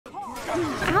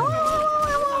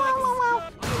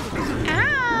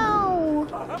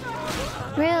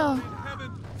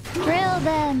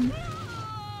them!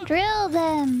 Drill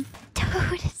them!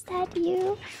 Toad, is that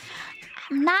you?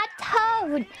 I'm not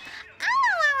Toad!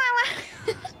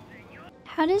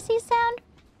 How does he sound?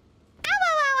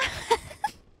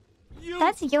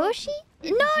 That's Yoshi?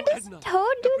 No, does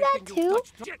Toad do that too?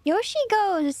 Yoshi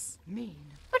goes... Bling!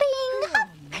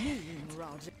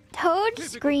 Toad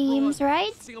screams,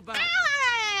 right?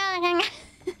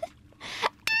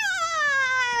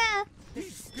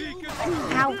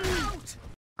 Ow!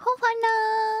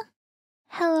 Kohana!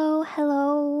 Hello,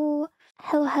 hello.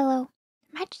 Hello, hello.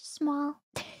 Am I just small?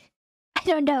 I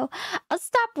don't know. I'll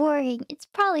stop worrying. It's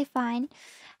probably fine.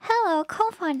 Hello,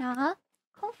 Kohana.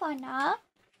 Kohana.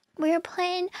 We're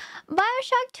playing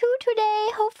BIOSHOCK 2 today.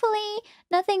 Hopefully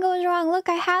nothing goes wrong. Look,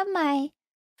 I have my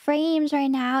frames right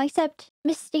now, except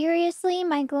mysteriously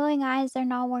my glowing eyes are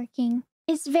not working.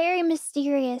 It's very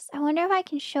mysterious. I wonder if I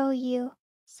can show you.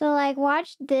 So like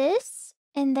watch this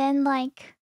and then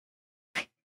like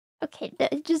okay,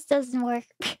 it just doesn't work.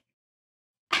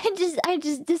 I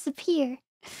just disappear.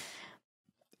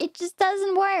 It just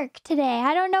doesn't work today.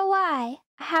 I don't know why.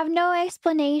 I have no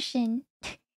explanation.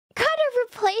 Gotta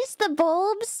replace the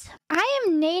bulbs. I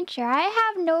am nature. I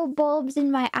have no bulbs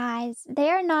in my eyes. They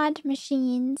are not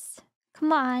machines.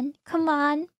 Come on, come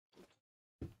on.